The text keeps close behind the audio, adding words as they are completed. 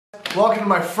Welcome to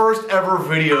my first ever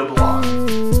video blog.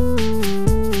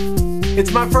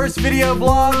 It's my first video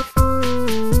blog.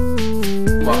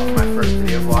 Welcome to my first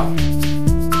video blog.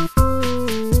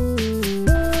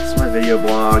 It's my video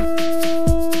blog.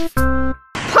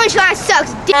 Punchline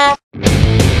sucks dick.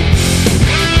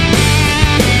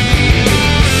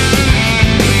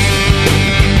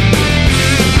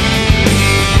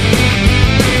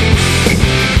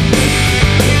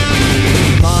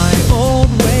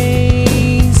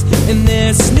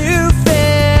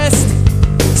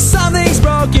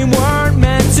 Weren't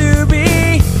meant to be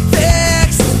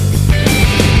fixed.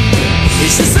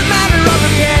 It's just a matter of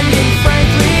opinion,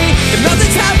 frankly. If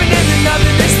nothing's happening, then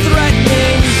nothing is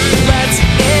threatening. Let's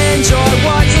enjoy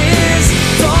what is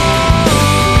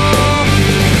gone.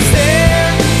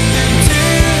 Stare into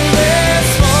this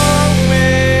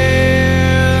moment.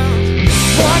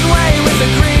 One way with a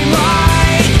green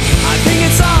light. I think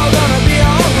it's all gonna be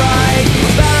alright.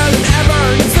 Better than ever,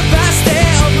 it's the best day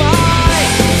of my life.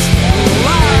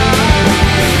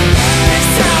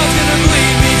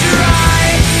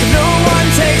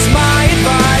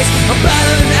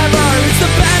 Better than ever, it's the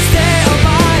best day of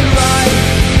my life.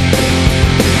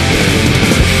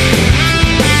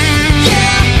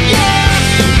 Yeah, yeah.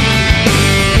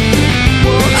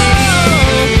 Whoa.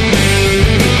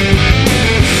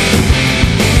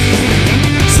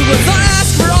 So let's not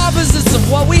ask for opposites of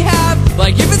what we have.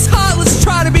 Like if it's hot, let's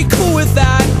try to be cool with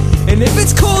that. And if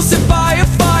it's cold, sit by a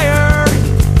fire.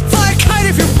 Fly a kite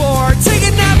if you're bored, take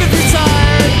a nap if you're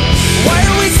tired. Why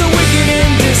are we so wicked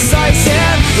and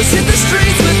indecisive? Let's hit the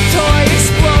streets with toy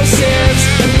explosives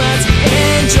and let's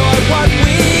enjoy what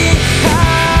we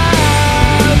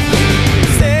have.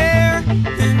 Stare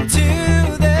into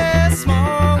this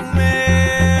moment.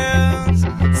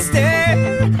 Stare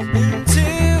into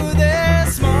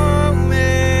this moment.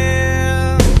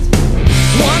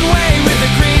 One way with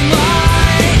a green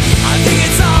light. I think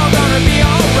it's all gonna be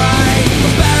alright.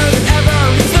 But better than ever,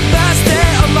 it's the best day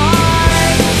of my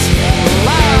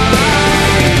life.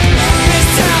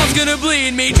 Gonna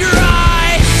bleed me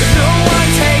dry if no one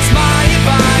takes my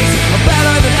advice.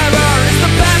 Better than ever, it's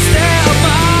the best day of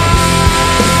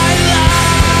my life.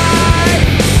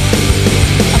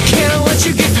 I can't let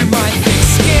you get through my thick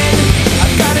skin.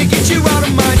 I've gotta get you out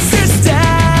of my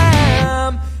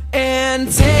system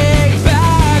and take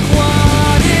back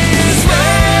what is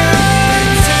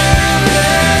mine. Stare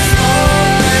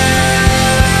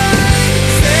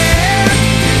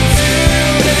into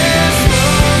this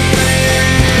moment.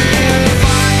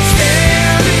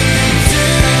 Stare into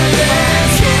this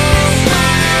moment.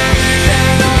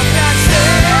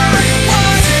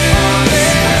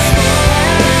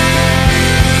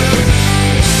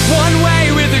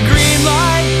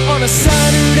 On a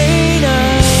Saturday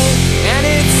night, and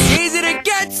it's easy to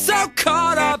get so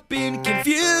caught up in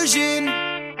confusion,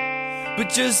 but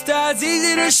just as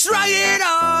easy to shrug it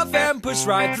off and push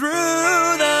right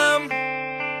through them.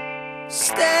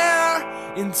 Stare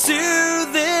into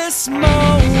this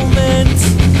moment.